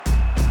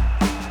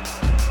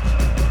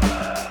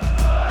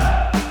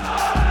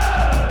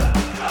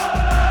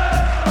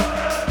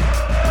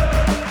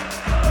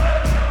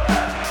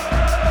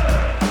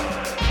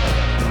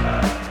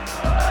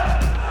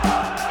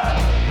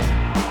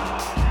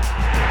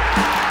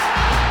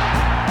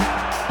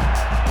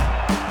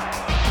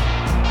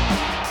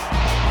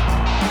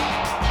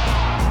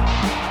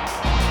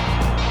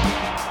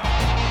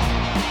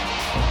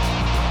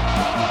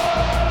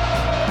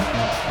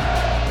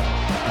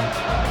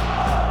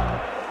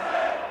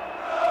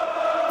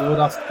Good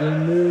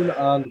afternoon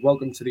and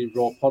welcome to the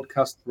Raw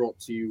podcast brought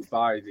to you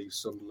by the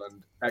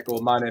Sunderland Echo.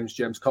 My name's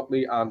James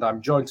Copley and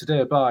I'm joined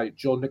today by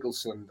Joe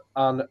Nicholson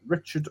and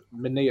Richard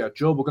Mennear.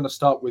 Joe, we're going to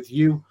start with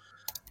you.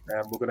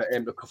 We're going to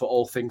aim to cover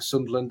all things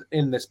Sunderland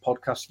in this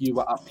podcast. You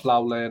were at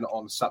Plough Lane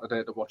on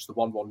Saturday to watch the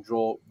 1-1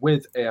 draw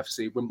with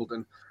AFC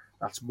Wimbledon.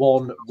 That's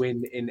 1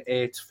 win in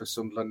 8 for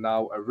Sunderland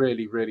now. A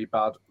really, really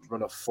bad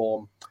run of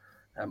form.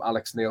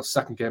 Alex Neil's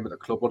second game at the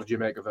club. What did you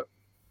make of it?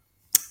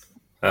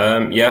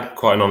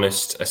 Quite an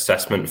honest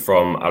assessment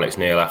from Alex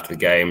Neil after the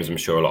game, as I'm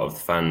sure a lot of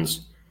the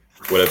fans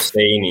will have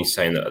seen. He's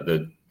saying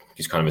that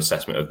his kind of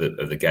assessment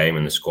of the game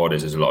and the squad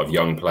is there's a lot of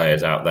young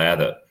players out there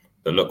that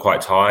look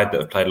quite tired,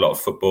 that have played a lot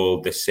of football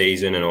this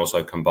season, and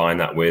also combine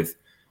that with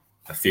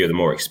a few of the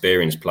more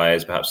experienced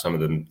players, perhaps some of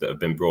them that have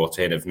been brought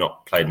in have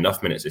not played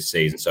enough minutes this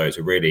season. So it's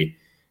a really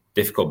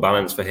difficult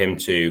balance for him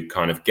to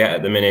kind of get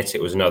at the minute.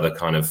 It was another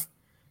kind of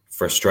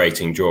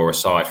frustrating draw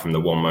aside from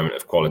the one moment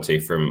of quality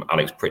from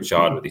Alex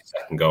Pritchard with his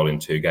second goal in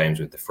 2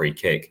 games with the free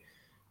kick.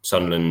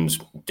 Sunderland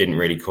didn't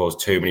really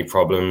cause too many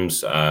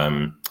problems.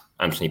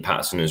 Anthony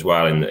Patterson as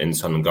well in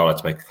Sunderland goal had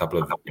to make a couple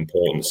of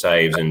important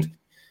saves, and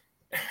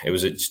it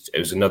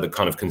was another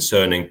kind of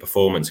concerning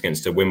performance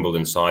against a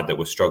Wimbledon side that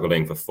was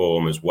struggling for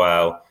form as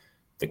well.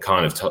 The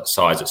kind of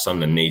sides that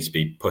Sunderland needs to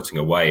be putting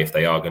away if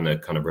they are going to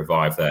kind of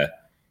revive their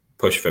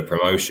push for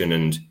promotion.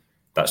 And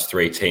that's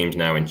 3 teams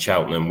now in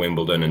Cheltenham,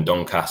 Wimbledon and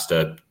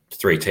Doncaster,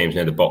 3 teams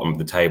near the bottom of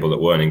the table that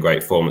weren't in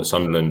great form that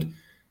Sunderland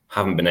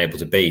haven't been able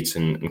to beat.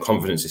 And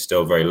confidence is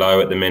still very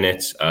low at the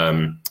minute.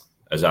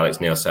 As Alex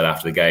Neil said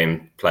after the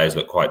game, players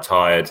look quite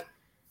tired.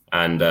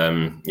 And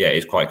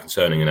it's quite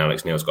concerning. And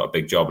Alex Neil's got a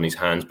big job in his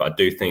hands. But I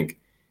do think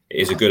it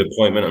is a good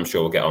appointment. I'm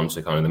sure we'll get on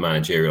to kind of the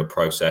managerial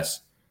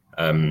process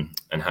and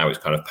how it's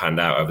kind of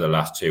panned out over the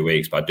last 2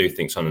 weeks. But I do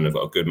think Sunderland have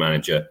got a good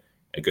manager,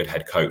 a good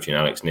head coach in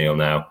Alex Neil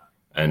now.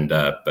 And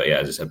as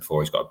I said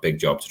before, he's got a big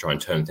job to try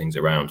and turn things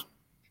around.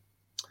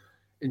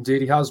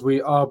 Indeed, he has.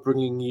 We are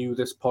bringing you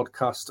this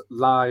podcast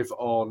live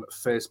on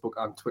Facebook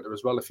and Twitter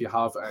as well. If you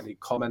have any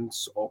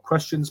comments or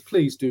questions,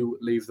 please do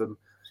leave them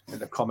in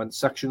the comments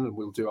section and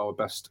we'll do our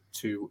best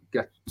to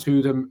get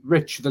to them.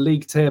 Rich, the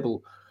league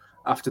table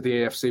after the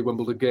AFC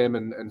Wimbledon game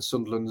and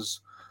Sunderland's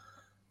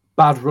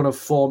bad run of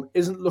form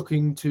isn't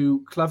looking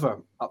too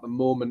clever at the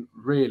moment,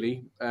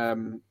 really. I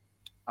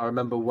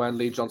remember when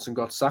Lee Johnson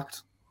got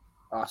sacked,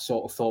 I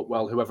sort of thought,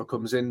 well, whoever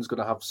comes in is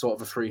going to have sort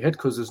of a free hit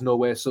because there's no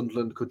way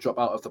Sunderland could drop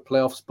out of the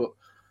playoffs, but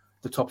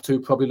the top 2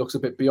 probably looks a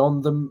bit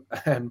beyond them.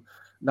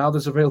 Now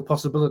there's a real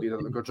possibility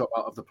that they're going to drop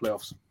out of the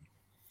playoffs.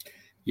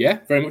 Yeah,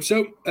 very much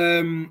so.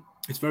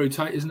 It's very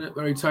tight, isn't it?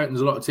 Very tight. And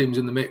there's a lot of teams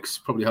in the mix.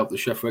 Probably helped that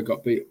Sheffield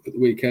got beat at the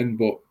weekend,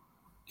 but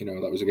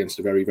that was against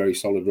a very, very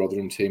solid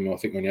Rotherham team. I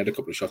think when you had a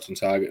couple of shots on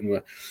target and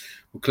were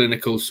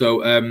clinical.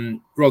 So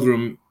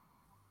Rotherham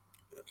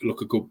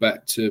look a good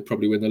bet to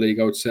probably win the league,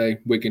 I would say.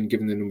 Wigan,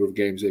 given the number of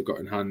games they've got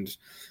in hand,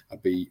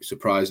 I'd be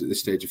surprised at this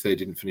stage if they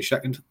didn't finish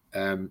second.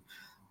 And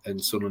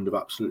Sunderland have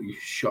absolutely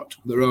shot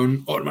their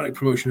own automatic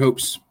promotion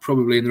hopes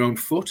probably in their own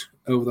foot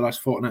over the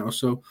last fortnight or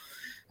so.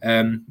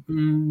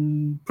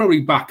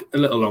 Probably back a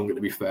little longer,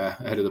 to be fair,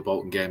 ahead of the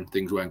Bolton game.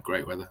 Things weren't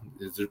great weather.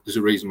 There's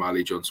a reason why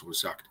Lee Johnson was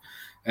sacked.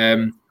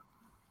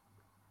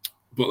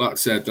 But that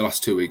said, the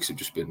last 2 weeks have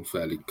just been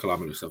fairly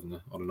calamitous, haven't they,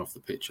 on and off the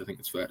pitch, I think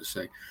it's fair to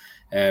say.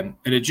 And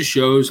it just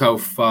shows how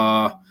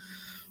far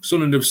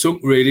Sunderland have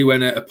sunk, really,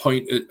 when a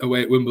point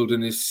away at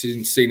Wimbledon is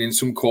seen in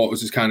some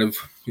quarters as kind of,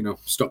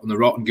 stopping the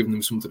rot and giving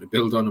them something to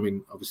build on. I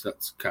mean, obviously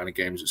that's the kind of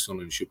games that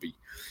Sunderland should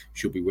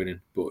be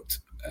winning, but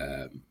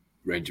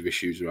range of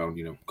issues around,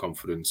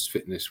 confidence,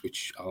 fitness,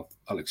 which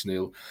Alex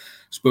Neil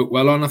spoke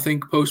well on, I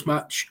think,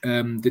 post-match.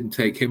 Didn't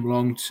take him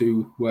long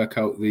to work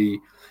out the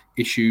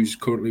issues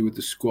currently with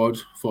the squad.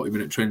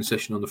 40-minute training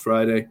session on the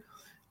Friday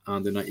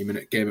and the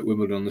 90-minute game at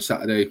Wimbledon on the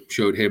Saturday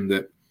showed him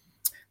that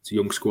it's a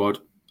young squad.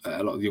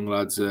 A lot of the young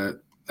lads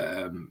are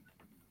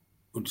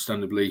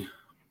understandably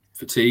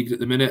fatigued at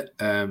the minute.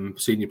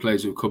 Senior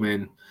players who have come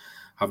in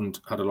haven't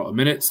had a lot of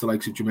minutes. The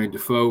likes of Jermain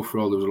Defoe, for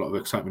all there was a lot of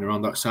excitement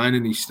around that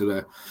signing. He's still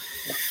a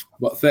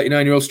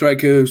 39-year-old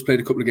striker who's played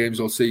a couple of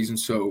games all season.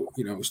 So,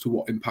 as to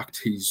what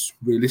impact he's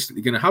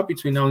realistically going to have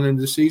between now and the end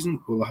of the season,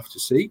 we'll have to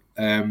see.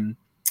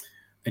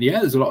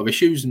 There's a lot of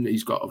issues, and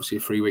he's got obviously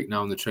a free week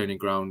now on the training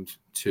ground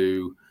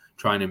to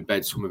try and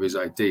embed some of his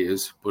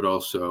ideas, but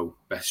also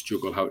best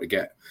juggle how to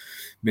get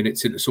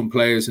minutes into some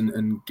players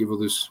and give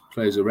others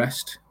players a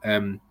rest.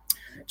 To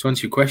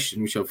answer your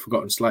question, which I've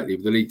forgotten slightly,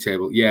 with the league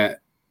table,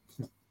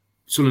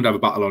 Sunderland have a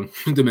battle on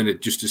at the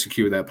minute just to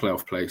secure their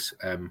playoff place.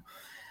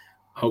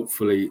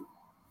 Hopefully,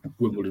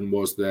 Wimbledon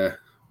was their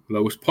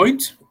lowest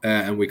point,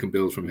 and we can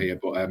build from here.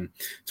 But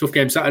tough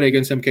game Saturday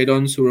against MK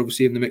Dons, who are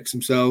obviously in the mix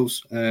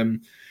themselves. Whoever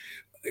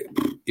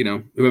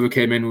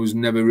came in was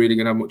never really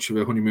going to have much of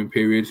a honeymoon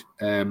period.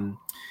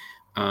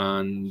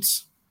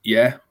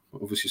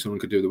 Obviously someone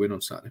could do the win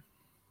on Saturday.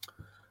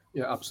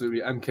 Yeah,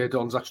 absolutely. MK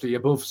Dons actually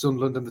above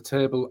Sunderland in the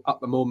table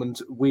at the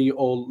moment. We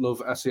all love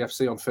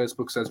SAFC on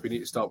Facebook says we need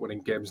to start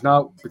winning games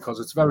now because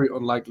it's very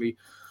unlikely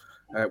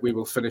we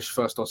will finish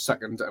first or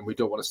second, and we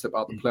don't want to slip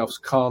out the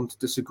playoffs. Can't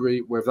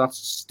disagree with that.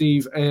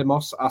 Steve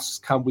Amos asks,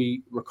 can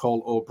we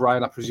recall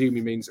O'Brien? I presume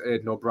he means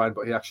Aidan O'Brien,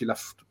 but he actually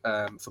left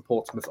for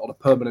Portsmouth on a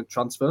permanent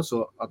transfer,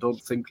 so I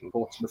don't think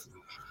Portsmouth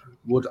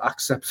would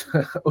accept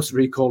us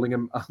recalling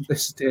him at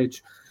this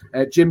stage.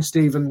 Jim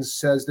Stevens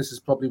says, this is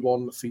probably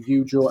one for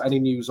you, Joe. Any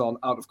news on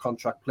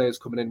out-of-contract players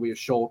coming in? We are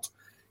short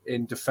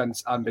in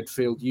defence and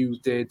midfield. You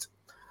did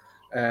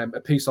a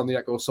piece on the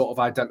Echo sort of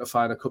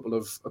identifying a couple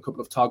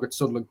of targets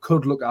Sunderland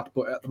could look at,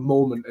 but at the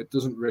moment it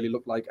doesn't really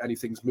look like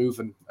anything's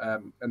moving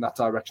in that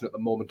direction at the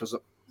moment, does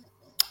it?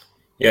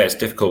 Yeah, it's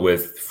difficult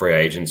with free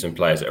agents and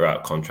players that are out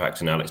of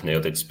contract, and Alex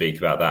Neil did speak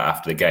about that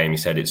after the game. He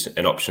said it's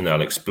an option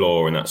they'll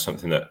explore, and that's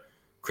something that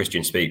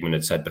Christian Speakman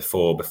had said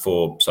before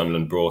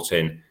Sunderland brought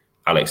in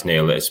Alex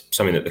Neil, that it's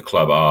something that the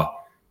club are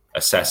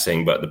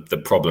assessing. But the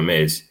problem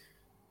is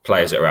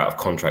players that are out of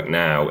contract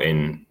now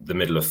in the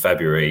middle of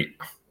February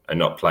are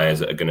not players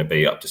that are going to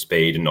be up to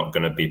speed and not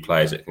going to be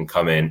players that can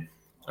come in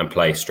and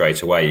play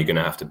straight away. You're going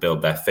to have to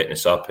build their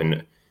fitness up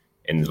in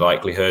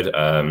likelihood.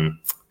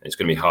 It's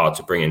going to be hard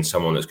to bring in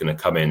someone that's going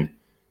to come in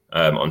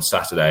on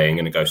Saturday and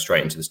going to go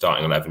straight into the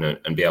starting 11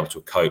 and be able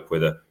to cope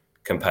with a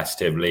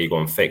competitive League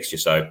One fixture.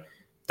 So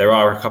there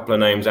are a couple of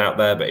names out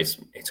there, but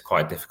it's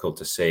quite difficult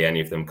to see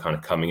any of them kind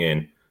of coming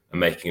in and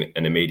making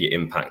an immediate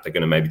impact. They're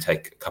going to maybe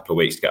take a couple of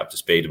weeks to get up to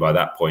speed. By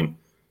that point,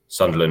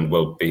 Sunderland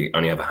will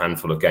only have a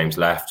handful of games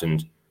left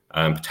and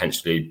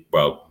potentially,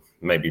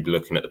 maybe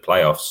looking at the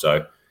playoffs.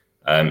 So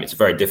it's a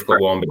very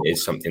difficult one, but it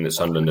is something that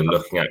Sunderland are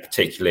looking at,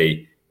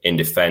 particularly in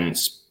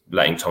defence.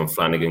 Letting Tom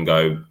Flanagan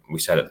go, we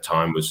said at the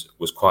time,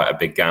 was quite a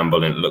big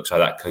gamble, and it looks like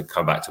that could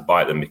come back to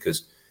bite them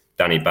because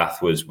Danny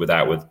Bath was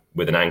out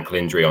with an ankle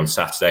injury on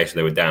Saturday, so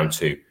they were down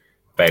to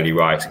Bailey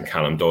Wright and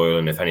Callum Doyle,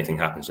 and if anything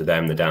happens to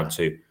them, they're down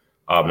to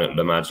Arbonnet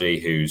Lamaji,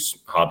 who's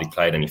hardly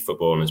played any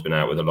football and has been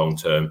out with a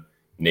long-term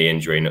knee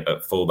injury, and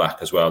at fullback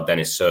as well,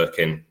 Dennis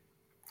Sirkin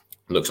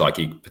looks like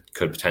he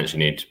could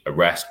potentially need a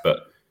rest,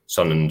 but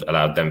Sunderland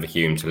allowed Denver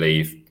Hume to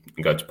leave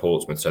and go to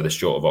Portsmouth, so they're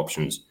short of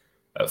options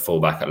at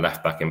fullback, at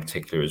left back in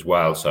particular as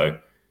well. So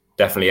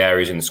definitely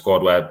areas in the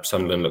squad where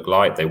Sunderland look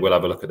light. They will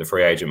have a look at the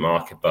free agent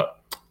market, but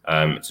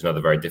it's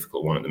another very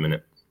difficult one at the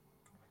minute.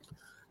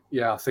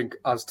 Yeah, I think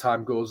as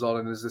time goes on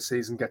and as the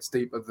season gets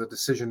deeper, the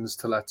decisions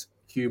to let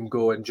Hume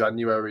go in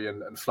January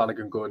and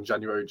Flanagan go in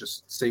January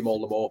just seem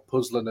all the more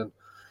puzzling. And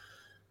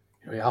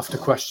you have to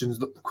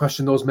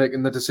question those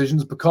making the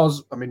decisions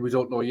because, we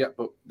don't know yet,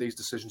 but these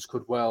decisions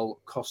could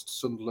well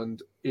cost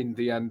Sunderland in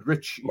the end.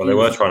 Rich? Well, they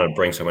were trying to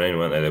bring someone in,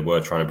 weren't they? They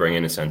were trying to bring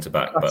in a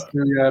centre-back. But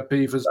the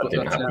Beavers, that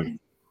didn't happen.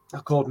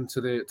 According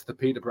to the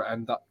Peterborough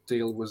end, that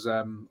deal was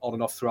on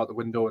and off throughout the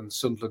window, and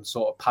Sunderland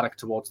sort of panicked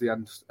towards the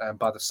end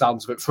by the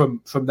sounds of it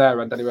from their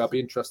end. Anyway, I'll be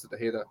interested to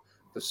hear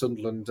the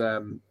Sunderland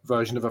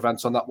version of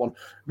events on that one.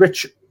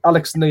 Rich,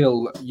 Alex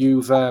Neil,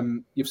 you've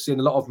seen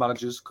a lot of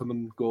managers come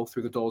and go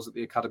through the doors at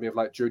the academy of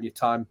light during your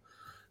time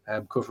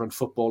covering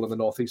football in the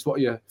Northeast. What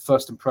are your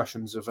first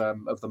impressions of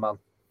the man?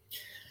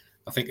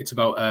 I think it's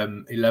about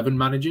 11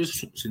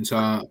 managers since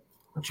I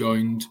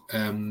joined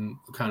kind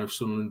of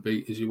Sunderland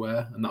beat, as you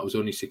were, and that was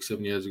only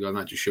 6-7 years ago, and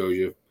that just shows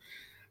you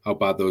how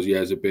bad those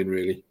years have been,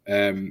 really.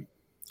 I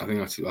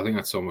think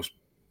that's almost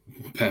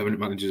permanent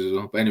managers as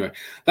well. But anyway,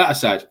 that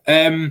aside,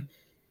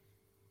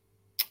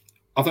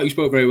 I thought you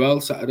spoke very well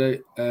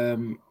Saturday.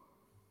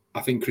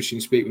 I think Christian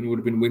Speakman would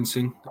have been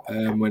wincing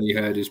when he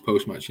heard his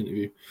post-match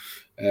interview,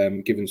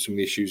 given some of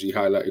the issues he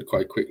highlighted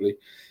quite quickly.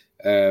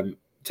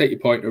 Take your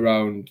point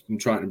around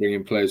trying to bring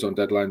in players on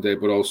deadline day,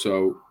 but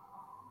also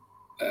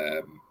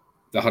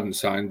they hadn't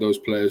signed those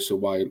players, so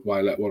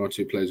why let one or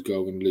two players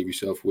go and leave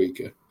yourself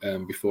weaker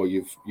before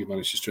you've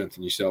managed to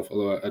strengthen yourself?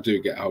 Although I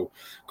do get how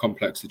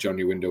complex the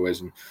January window is,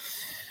 and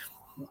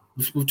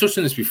we've touched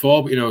on this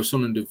before, but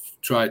Sunderland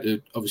have tried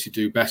to obviously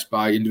do best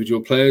by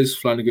individual players,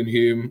 Flanagan,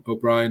 Hume,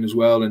 O'Brien as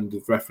well, and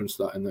they've referenced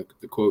that in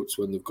the quotes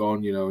when they've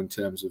gone, in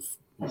terms of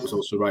what was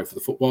also right for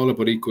the footballer,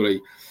 but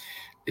equally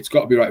it's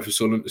got to be right for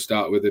Sunderland to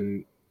start with.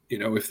 And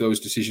if those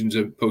decisions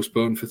are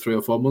postponed for 3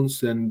 or 4 months,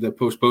 then they're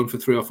postponed for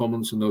 3 or 4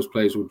 months, and those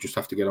players will just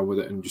have to get on with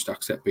it and just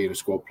accept being a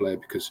squad player,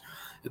 because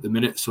at the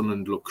minute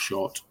Sunderland look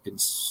short in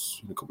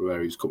a couple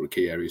of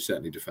key areas,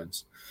 certainly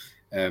defence.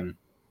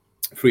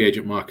 Free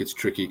agent market's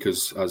tricky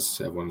because,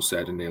 as everyone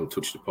said and Neil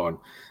touched upon,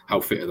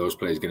 how fit are those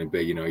players going to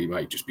be? He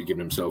might just be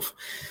giving himself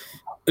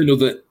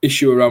another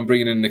issue around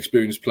bringing in an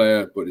experienced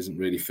player, but isn't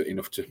really fit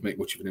enough to make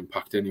much of an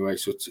impact anyway.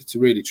 So it's a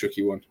really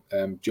tricky one.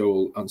 Joe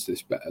will answer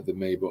this better than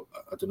me, but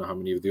I don't know how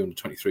many of the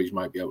under-23s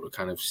might be able to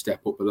kind of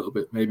step up a little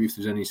bit. Maybe if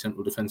there's any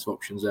central defensive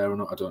options there or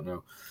not, I don't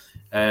know.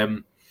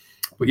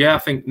 But yeah, I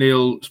think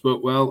Neil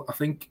spoke well. I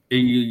think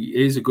he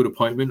is a good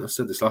appointment. I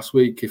said this last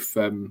week. If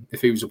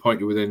he was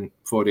appointed within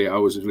 48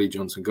 hours of Lee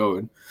Johnson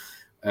going,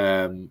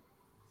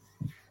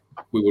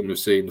 we wouldn't have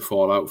seen the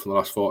fallout from the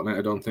last fortnight,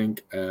 I don't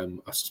think.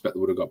 I suspect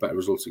they would have got better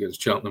results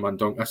against Cheltenham and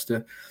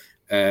Doncaster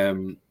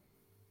and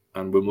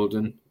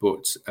Wimbledon.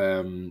 But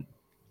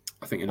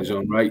I think in his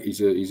own right,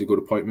 he's a good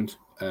appointment.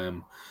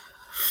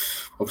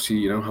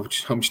 obviously,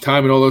 how much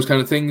time and all those kind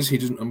of things. He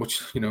doesn't have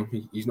much,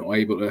 he's not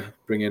able to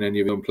bring in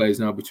any of the young players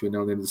now between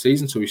now and the end of the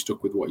season, so he's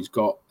stuck with what he's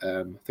got.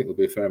 I think there'll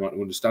be a fair amount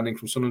of understanding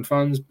from Sunderland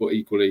fans, but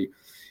equally,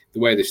 the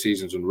way this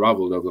season's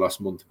unravelled over the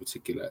last month in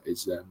particular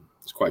is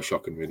it's quite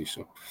shocking, really.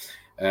 So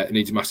it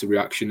needs a massive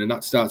reaction, and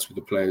that starts with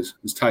the players.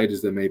 As tired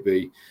as they may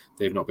be,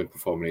 they've not been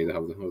performing either,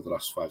 over the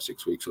last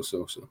 5-6 weeks or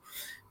so. So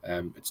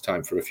it's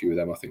time for a few of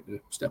them, I think, to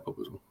step up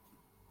as well.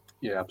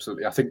 Yeah,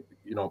 absolutely. I think,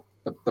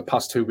 the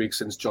past 2 weeks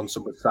since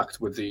Johnson was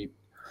sacked with the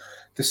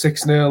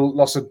 6-0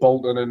 loss at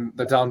Bolton and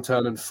the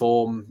downturn in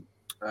form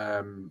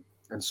and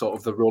sort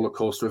of the roller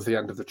coaster of the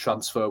end of the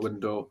transfer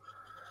window,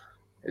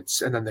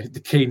 and then the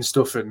Keane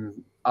stuff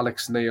and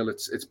Alex Neil,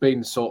 it's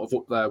been sort of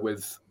up there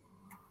with,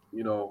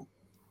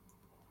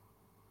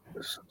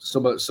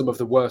 some of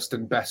the worst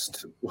and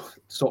best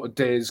sort of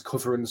days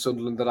covering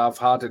Sunderland that I've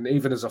had, and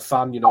even as a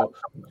fan,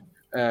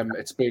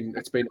 it's been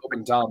up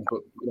and down,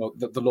 but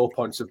the low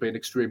points have been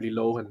extremely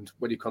low, and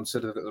when you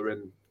consider that they're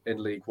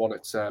in League One,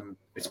 it's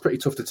pretty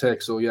tough to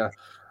take. So yeah,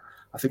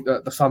 I think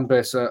that the fan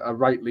base are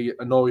rightly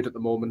annoyed at the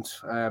moment.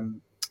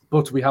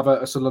 But we have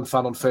a Sunderland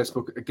fan on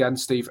Facebook again,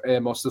 Steve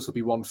Amos. This will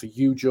be one for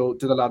you, Joe.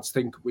 Do the lads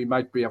think we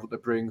might be able to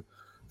bring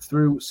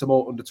through some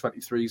more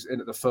under-23s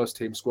into the first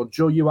team squad?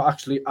 Joe, you were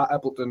actually at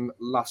Appleton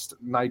last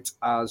night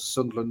as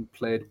Sunderland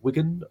played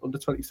Wigan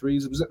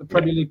under-23s. Was it the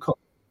Premier League Cup?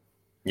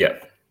 Yeah.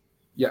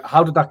 Yeah,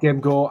 how did that game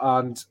go?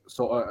 And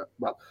there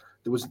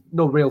was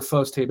no real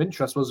first-team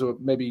interest, was there?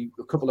 Maybe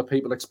a couple of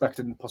people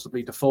expecting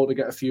possibly Defoe to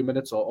get a few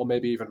minutes, or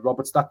maybe even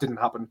Roberts. That didn't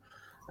happen.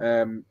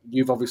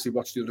 You've obviously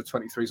watched the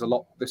under-23s a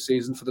lot this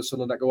season for the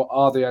Sunderland Echo.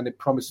 Are there any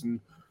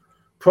promising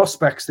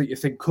prospects that you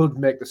think could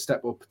make the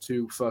step up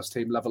to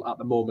first-team level at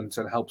the moment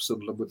and help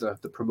Sunderland with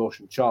the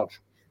promotion charge?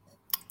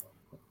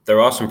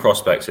 There are some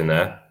prospects in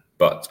there,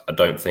 but I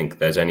don't think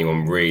there's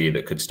anyone really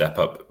that could step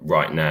up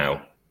right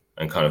now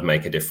and kind of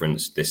make a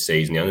difference this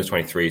season. The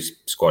under-23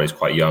 squad is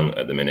quite young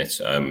at the minute.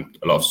 A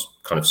lot of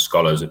kind of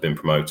scholars have been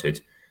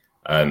promoted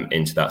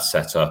into that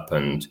setup,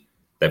 and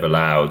they've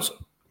allowed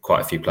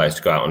quite a few players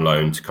to go out on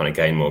loan to kind of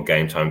gain more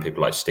game time.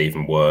 People like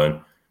Stephen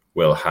Wern,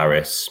 Will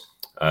Harris,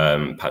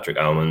 Patrick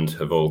Almond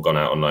have all gone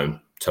out on loan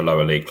to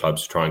lower league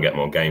clubs to try and get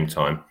more game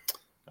time.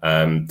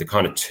 The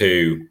kind of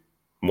two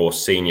more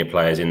senior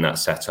players in that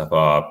setup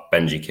are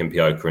Benji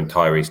Kimpioka and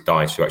Tyrese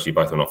Dice, who actually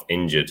both went off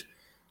injured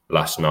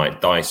last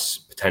night. Dice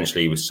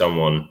potentially was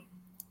someone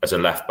as a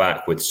left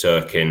back with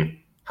Sirkin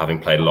having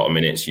played a lot of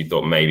minutes. You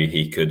thought maybe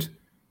he could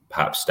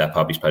perhaps step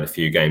up. He's played a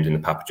few games in the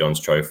Papa John's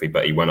Trophy,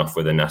 but he went off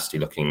with a nasty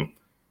looking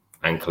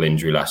ankle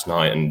injury last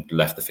night and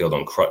left the field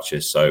on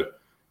crutches. So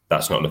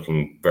that's not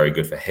looking very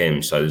good for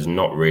him. So there's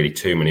not really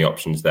too many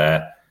options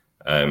there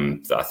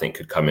that I think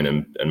could come in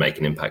and make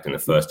an impact in the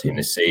first team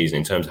this season.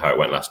 In terms of how it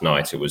went last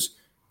night, it was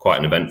quite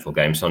an eventful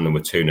game. Sunderland were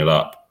 2-0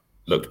 up,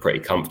 looked pretty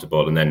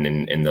comfortable. And then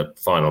in the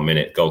final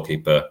minute,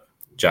 goalkeeper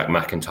Jack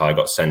McIntyre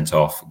got sent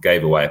off,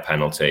 gave away a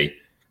penalty,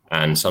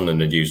 and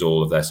Sunderland had used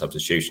all of their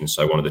substitutions.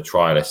 So one of the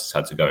trialists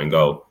had to go in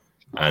goal,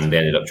 and they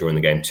ended up drawing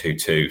the game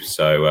 2-2.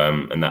 So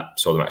and that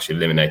saw them actually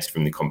eliminated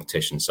from the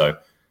competition. So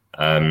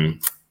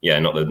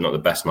not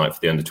the best night for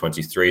the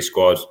under-23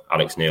 squad.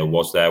 Alex Neil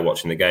was there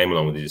watching the game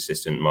along with his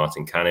assistant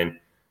Martin Canning.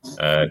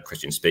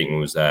 Christian Speakman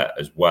was there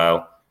as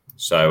well.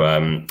 So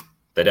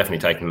they're definitely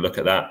taking a look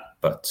at that.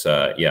 But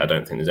I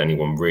don't think there's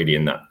anyone really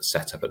in that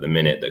setup at the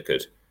minute that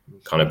could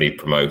kind of be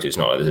promoted. It's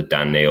not like there's a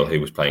Dan Neil who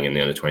was playing in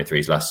the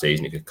under-23s last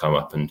season who could come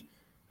up and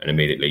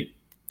immediately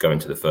go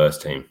into the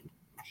first team.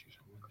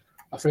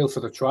 I feel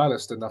for the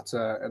trialist in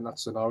that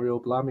scenario,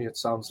 Blammy. It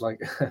sounds like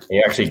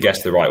he actually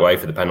guessed the right way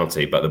for the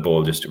penalty, but the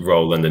ball just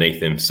rolled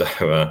underneath him. So,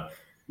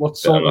 what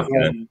sort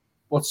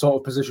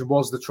of position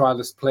was the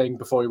trialist playing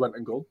before he went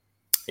in goal?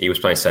 He was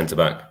playing centre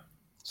back.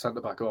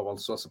 Centre back. Oh well,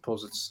 so I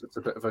suppose it's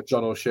a bit of a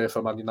John O'Shea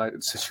for Man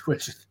United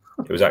situation.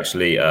 It was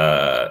actually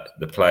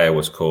the player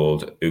was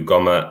called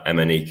Ugoma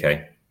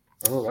Emenike,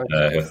 who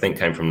I think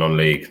came from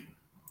non-league.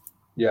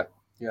 Yeah.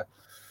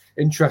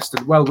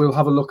 Interesting. Well, we'll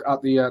have a look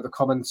at the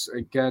comments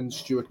again.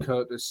 Stuart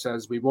Curtis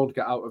says we won't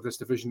get out of this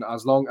division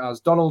as long as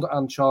Donald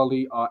and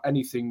Charlie are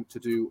anything to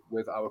do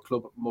with our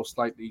club. Most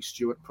likely,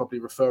 Stuart probably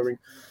referring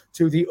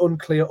to the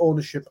unclear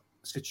ownership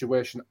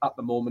situation at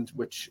the moment,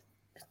 which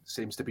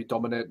seems to be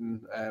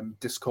dominating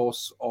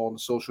discourse on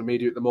social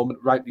media at the moment.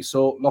 Rightly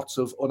so. Lots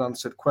of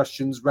unanswered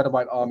questions. Red and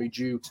White Army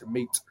due to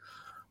meet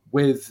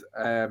with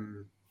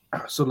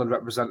Sunderland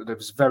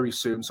representatives very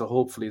soon, so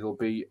hopefully there'll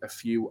be a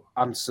few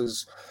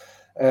answers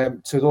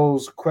to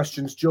those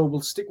questions. Joe,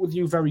 we'll stick with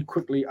you very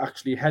quickly,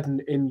 actually,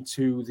 heading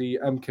into the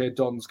MK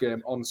Dons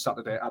game on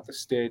Saturday at the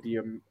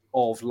Stadium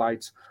of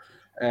Light.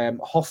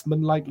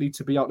 Hoffman likely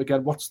to be out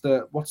again. What's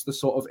the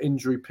sort of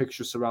injury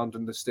picture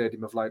surrounding the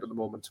Stadium of Light at the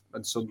moment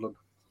and Sunderland?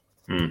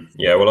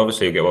 Yeah, well,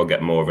 obviously we'll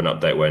get more of an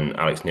update when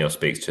Alex Neil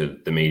speaks to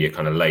the media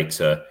kind of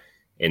later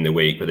in the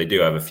week, but they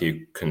do have a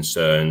few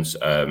concerns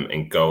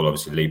in goal.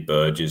 Obviously, Lee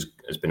Burge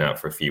has been out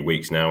for a few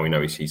weeks now. We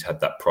know he's had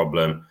that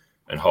problem,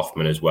 and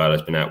Hoffman as well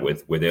has been out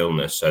with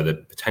illness. So there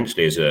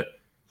potentially is a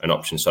an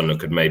option Sunderland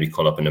could maybe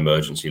call up an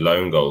emergency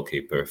loan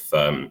goalkeeper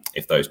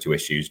if those two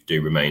issues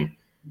do remain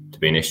to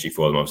be an issue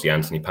for them. Obviously,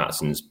 Anthony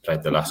Patterson's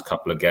played the last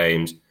couple of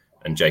games,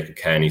 and Jacob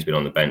Kearney's been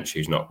on the bench,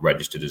 who's not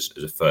registered as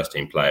a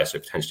first-team player. So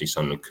potentially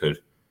Sunderland could,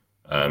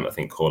 I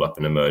think, call up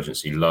an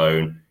emergency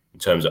loan. In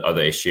terms of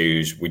other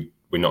issues,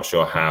 we're not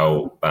sure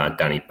how bad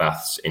Danny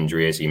Bath's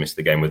injury is. He missed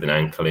the game with an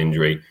ankle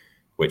injury,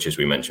 which, as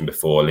we mentioned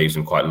before, leaves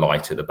him quite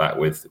light at the back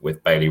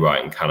with Bailey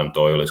Wright and Callum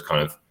Doyle as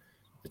kind of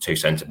the two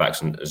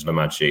centre-backs, and as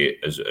Lamaji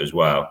as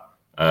well.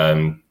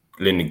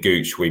 Lyndon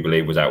Gooch, we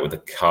believe, was out with a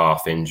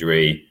calf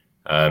injury,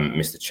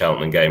 missed the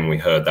Cheltenham game. We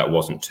heard that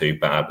wasn't too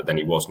bad, but then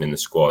he wasn't in the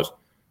squad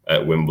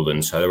at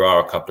Wimbledon. So there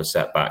are a couple of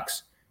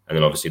setbacks. And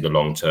then obviously the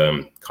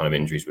long-term kind of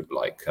injuries with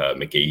like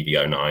McGeady,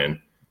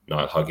 O'Nien,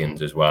 Niall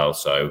Huggins as well.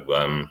 So,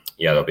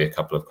 there'll be a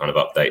couple of kind of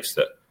updates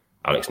that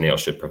Alex Neil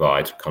should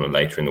provide kind of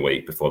later in the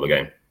week before the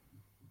game.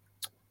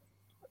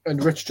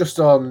 And Rich, just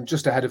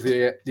ahead of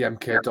the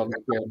MK Dons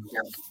game,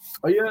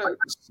 are you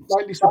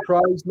slightly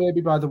surprised maybe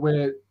by the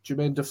way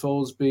Jermain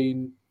Defoe's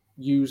been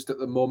used at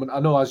the moment? I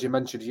know, as you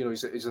mentioned,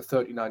 he's a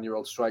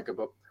 39-year-old striker,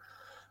 but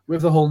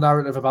with the whole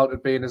narrative about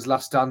it being his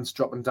last dance,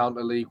 dropping down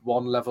to League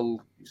One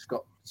level, he's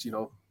got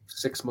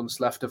 6 months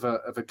left of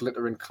a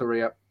glittering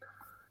career.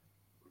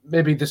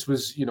 Maybe this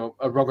was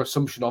a wrong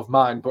assumption of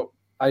mine, but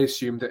I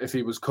assumed that if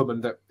he was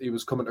coming, that he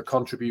was coming to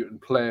contribute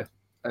and play.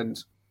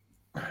 And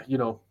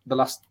the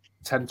last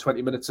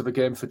 10-20 minutes of a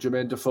game for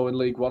Jermain Defoe in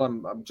League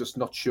One, I'm just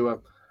not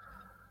sure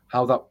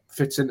how that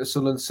fits into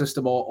Sunderland's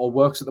system or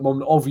works at the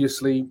moment.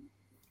 Obviously,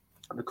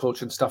 the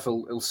coaching staff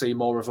will see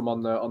more of him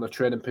on the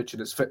training pitch and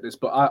his fitness,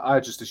 but I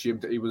just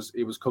assumed that he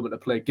was coming to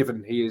play,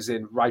 given he is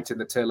right in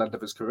the tail end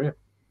of his career.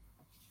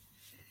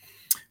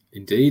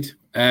 Indeed.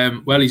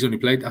 Well, he's only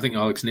played, I think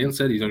Alex Neil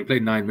said he's only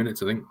played 9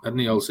 minutes, I think, hadn't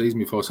he, all season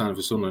before signing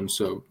for Sunderland.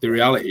 So the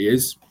reality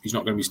is he's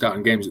not going to be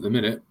starting games at the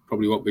minute,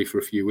 probably won't be for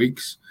a few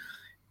weeks.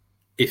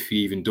 If he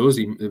even does,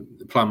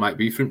 the plan might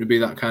be for him to be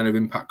that kind of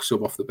impact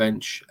sub off the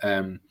bench.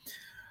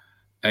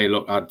 Hey,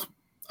 look,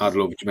 I'd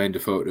love Jermain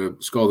Defoe to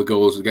score the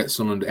goals to get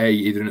Sunderland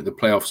either into the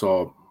playoffs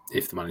or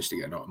if they manage to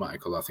get an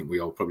automatical. I think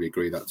we all probably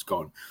agree that's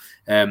gone.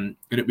 And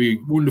it'd be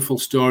a wonderful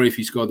story if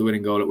he scored the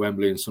winning goal at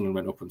Wembley and Sunderland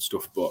went up and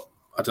stuff, but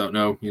I don't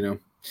know,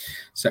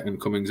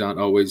 second comings aren't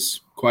always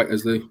quite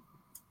as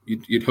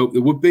you'd hope they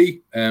would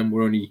be.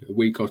 We're only a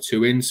week or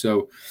two in,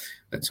 so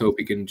let's hope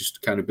he can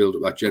just kind of build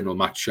up that general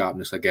match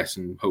sharpness, I guess,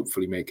 and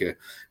hopefully make a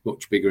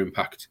much bigger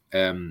impact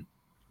in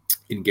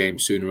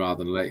games sooner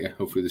rather than later.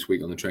 Hopefully this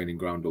week on the training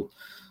ground will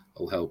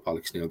help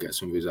Alex Neil get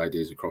some of his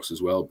ideas across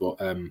as well.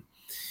 But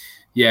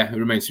it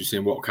remains to be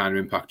seen what kind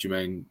of impact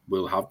Jermain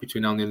will have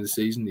between now and the end of the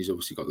season. He's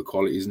obviously got the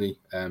quality, isn't he?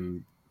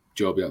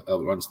 Joe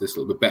will answer this a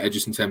little bit better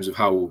just in terms of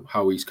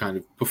how he's kind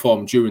of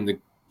performed during the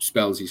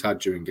spells he's had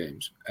during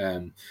games,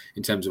 in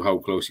terms of how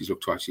close he's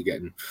looked to actually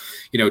getting,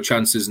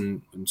 chances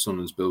and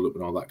Sunderland's build up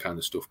and all that kind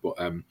of stuff. But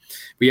I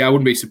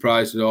wouldn't be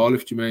surprised at all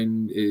if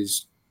Jermain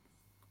is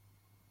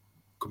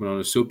coming on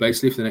a sub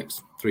basically for the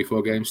next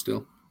 3-4 games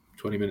still.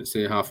 20 minutes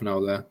here, half an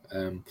hour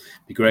there.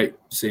 Be great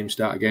to see him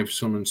start a game for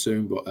Sunderland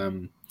soon, but I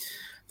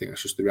think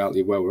that's just the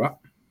reality of where we're at.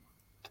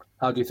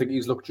 How do you think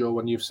he's looked, Joe,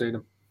 when you've seen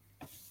him?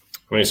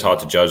 I mean, it's hard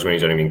to judge when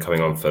he's only been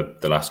coming on for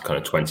the last kind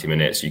of 20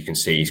 minutes. You can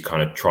see he's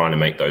kind of trying to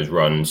make those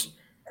runs,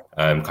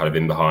 kind of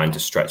in behind to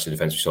stretch the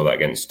defence. We saw that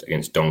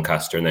against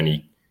Doncaster, and then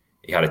he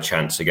had a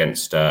chance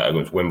against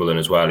Wimbledon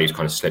as well. He's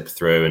kind of slipped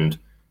through and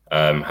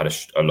had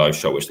a low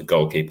shot which the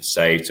goalkeeper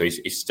saved. So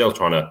he's still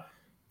trying to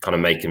kind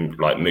of make him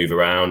like move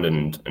around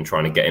and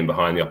trying to get in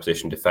behind the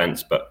opposition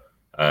defence. But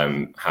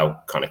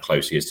how kind of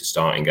close he is to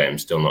starting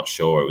games, still not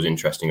sure. It was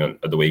interesting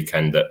at the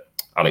weekend that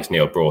Alex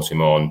Neil brought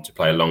him on to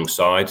play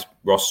alongside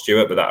Ross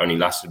Stewart, but that only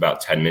lasted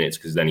about 10 minutes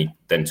because then he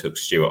took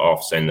Stewart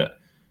off, saying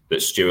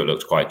that Stewart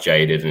looked quite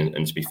jaded.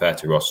 And to be fair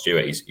to Ross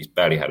Stewart, he's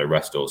barely had a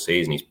rest all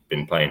season. He's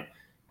been playing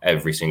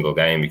every single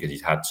game because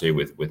he's had to,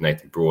 with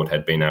Nathan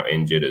Broadhead being out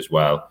injured as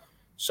well.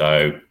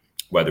 So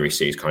whether he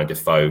sees kind of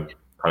Defoe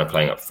kind of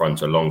playing up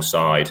front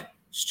alongside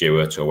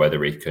Stewart, or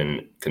whether he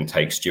can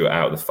take Stewart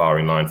out of the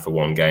firing line for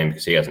one game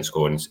because he hasn't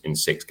scored in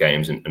 6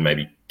 games, and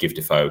maybe give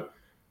Defoe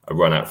a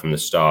run out from the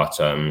start.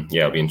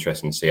 It'll be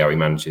interesting to see how he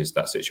manages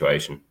that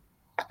situation.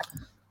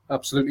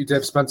 Absolutely.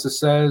 Dave Spencer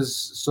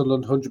says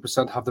Sunderland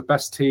 100% have the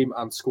best team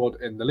and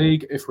squad in the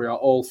league. If we are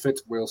all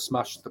fit, we'll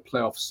smash the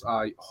playoffs.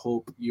 I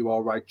hope you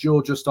are right.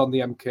 Joe, just on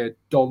the MK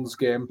Dons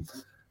game,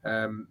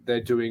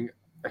 they're doing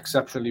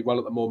exceptionally well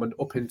at the moment,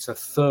 up into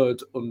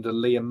third under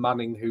Liam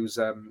Manning, who's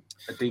a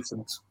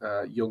decent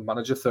young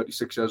manager,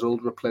 36 years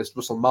old, replaced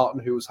Russell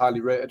Martin, who was highly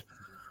rated,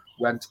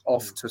 went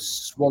off to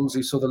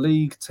Swansea. So the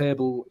league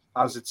table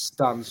as it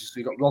stands, so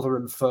you got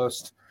Rotherham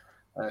first,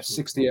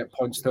 68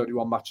 points,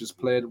 31 matches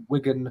played.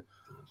 Wigan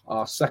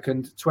are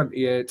second,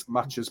 28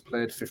 matches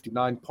played,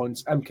 59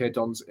 points. MK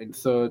Dons in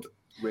third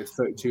with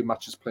 32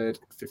 matches played,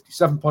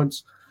 57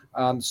 points.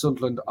 And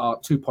Sunderland are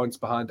 2 points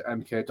behind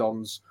MK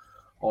Dons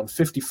on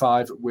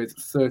 55 with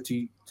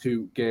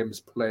 32 games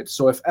played.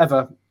 So if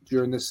ever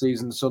during this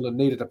season Sunderland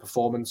needed a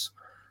performance,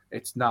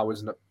 it's now,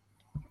 isn't it?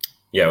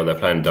 Yeah, well, they're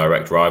playing a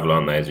direct rival,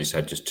 aren't they? As you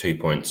said, just 2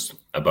 points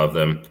above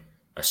them.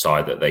 A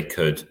side that they're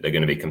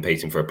going to be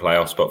competing for a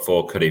playoff spot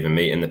for, could even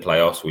meet in the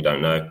playoffs. We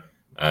don't know.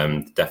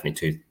 Definitely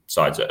two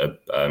sides that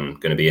are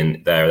going to be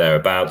in there or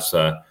thereabouts.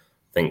 I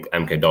think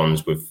MK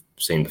Dons we've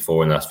seen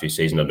before in the last few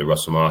seasons under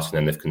Russell Martin,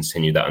 and they've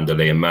continued that under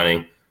Liam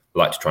Manning.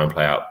 Like to try and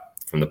play out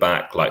from the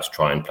back, like to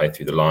try and play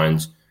through the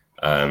lines,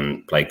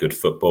 play good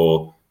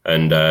football.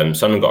 And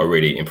Sunderland got a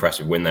really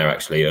impressive win there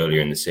actually earlier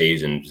in the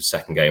season, the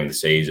second game of the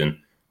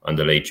season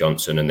under Lee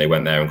Johnson, and they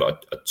went there and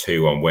got a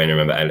 2-1 win. I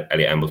remember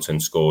Elliot Embleton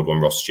scored one,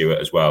 Ross Stewart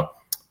as well.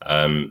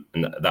 And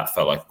that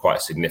felt like quite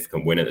a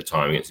significant win at the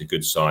time against a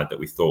good side that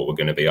we thought were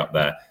going to be up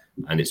there,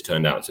 and it's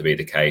turned out to be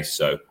the case.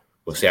 So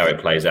we'll see how it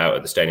plays out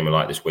at the Stadium of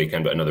Light this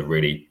weekend, but another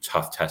really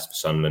tough test for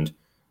Sunderland.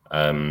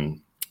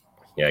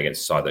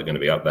 Against a side that are going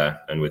to be up there,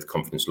 and with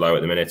confidence low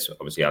at the minute.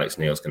 Obviously, Alex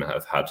Neil's going to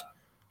have had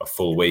a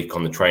full week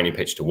on the training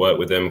pitch to work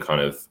with them,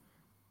 kind of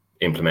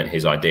implement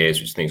his ideas,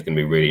 which I think is going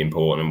to be really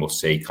important, and we'll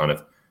see kind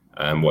of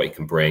what he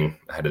can bring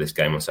ahead of this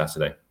game on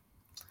Saturday.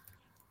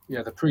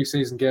 Yeah, the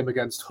pre-season game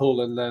against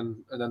Hull and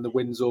then the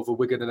wins over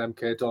Wigan and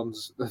MK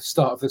Dons, the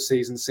start of the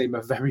season seemed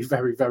a very,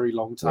 very, very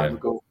long time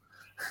ago.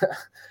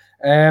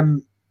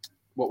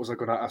 What was I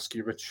going to ask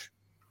you, Rich?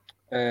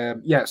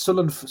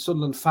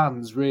 Sunderland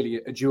fans really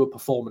a dual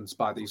performance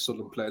by these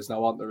Sunderland players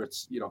now, aren't there?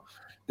 It's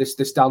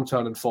this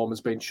downturn in form has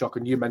been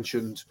shocking. You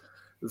mentioned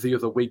the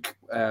other week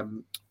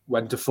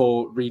when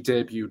Defoe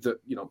re-debuted that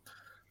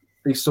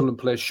these Sunderland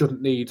players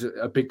shouldn't need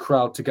a big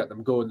crowd to get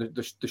them going.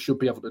 They should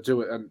be able to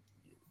do it, and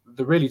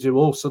they really do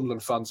owe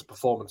Sunderland fans a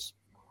performance.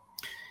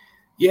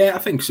 Yeah, I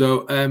think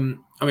so.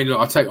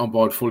 I take on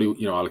board fully.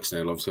 Alex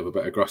Neil obviously have a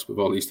better grasp of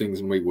all these things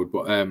than we would,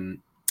 but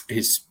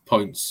his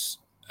points.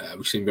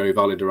 Which seem very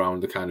valid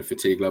around the kind of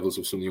fatigue levels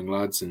of some young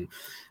lads and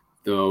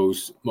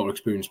those more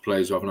experienced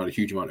players who haven't had a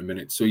huge amount of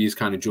minutes. So he's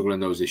kind of juggling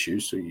those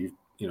issues. So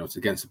it's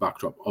against the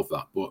backdrop of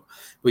that. But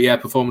yeah,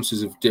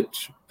 performances have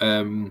dipped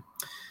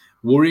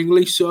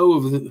worryingly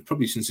so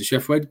probably since the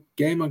Sheffield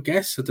game, I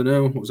guess. I don't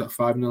know. What was that,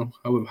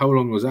 5-0? How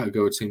long was that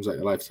ago? It seems like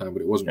a lifetime,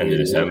 but it wasn't. End of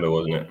December,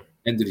 wasn't it?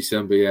 End of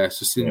December, yeah.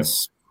 So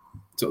since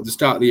sort of the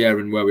start of the year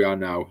and where we are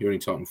now, you're only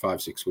talking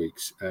 5-6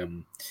 weeks.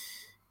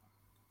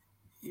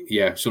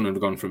 Sunderland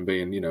have gone from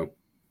being,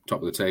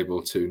 top of the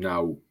table to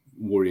now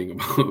worrying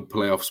about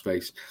playoff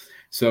space.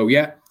 So,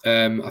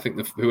 I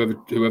think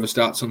whoever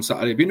starts on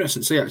Saturday, it'd be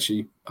interesting to see,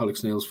 actually,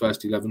 Alex Neil's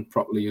first 11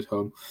 properly at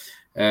home.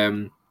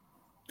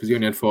 Because he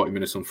only had 40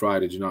 minutes on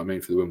Friday, do you know what I mean,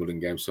 for the Wimbledon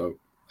game. So,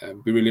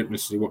 it'd be really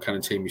interesting to see what kind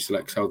of team he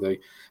selects, how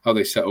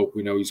they set up.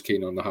 We know he's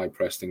keen on the high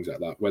press, things like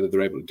that. Whether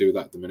they're able to do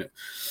that at the minute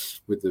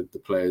with the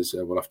players,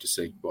 we'll have to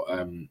see. But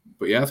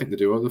yeah, I think they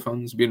do. Other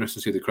fans, it'd be interesting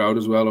to see the crowd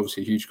as well.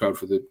 Obviously, a huge crowd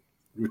for the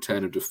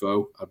return of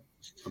Defoe. I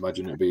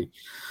imagine it'd be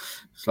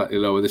slightly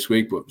lower this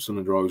week, but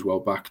Sunderland are always well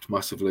backed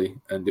massively,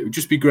 and it would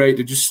just be great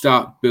to just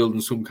start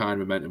building some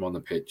kind of momentum on the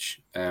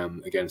pitch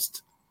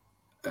against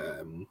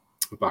a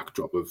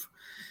backdrop of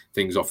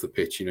things off the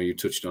pitch. You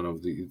touched on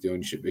the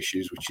ownership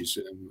issues, which is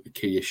a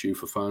key issue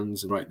for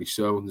fans, and rightly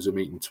so. There's a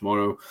meeting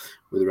tomorrow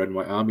with the Red and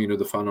White Army and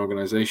other fan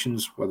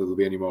organisations. Whether there'll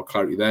be any more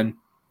clarity then,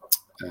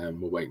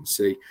 we'll wait and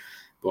see.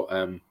 But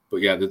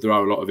yeah, there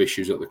are a lot of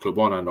issues at the club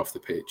on and off the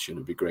pitch, and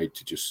it'd be great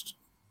to just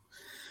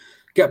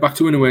get back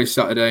to winning ways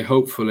Saturday,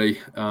 hopefully,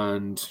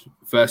 and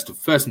first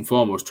and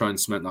foremost try and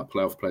cement that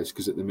playoff place,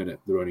 because at the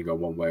minute they're only going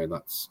one way, and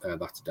that's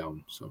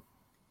down. So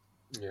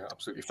yeah,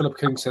 absolutely. Philip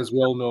King says we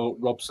all know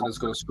Robson is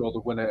going to score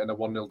the winner in a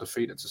 1-0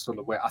 defeat. It's a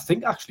Sunderland way. I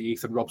think actually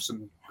Ethan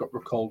Robson got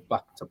recalled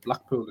back to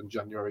Blackpool in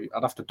January.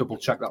 I'd have to double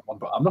check that one,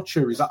 but I'm not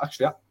sure he's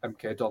actually at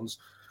MK Dons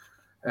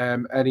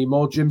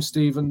anymore. Jim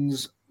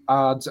Stevens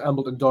adds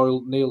Embleton,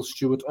 Doyle, Neil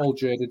Stewart, all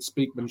jaded.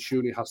 Speakman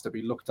surely has to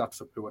be looked at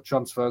for poor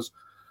transfers.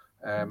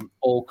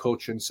 All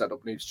coaching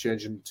setup needs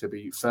changing to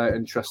be fair.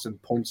 Interesting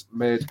points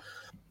made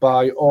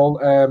by all.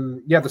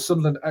 The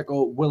Sunderland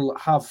Echo will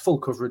have full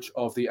coverage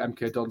of the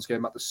MK Dons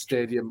game at the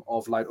Stadium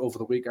of Light over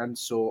the weekend,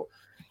 so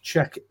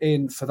check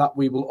in for that.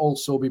 We will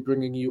also be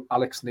bringing you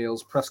Alex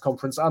Neil's press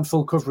conference and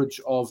full coverage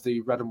of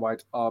the Red and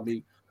White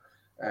Army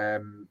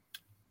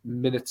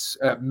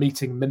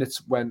meeting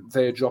minutes when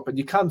they drop. And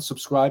you can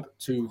subscribe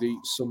to the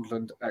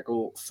Sunderland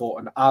Echo for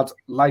an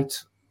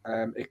ad-light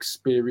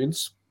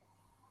experience.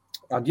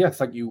 And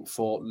thank you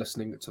for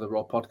listening to the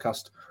Raw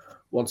podcast.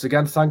 Once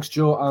again, thanks,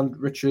 Joe and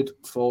Richard,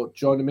 for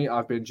joining me.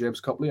 I've been James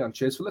Copley, and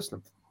cheers for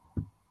listening.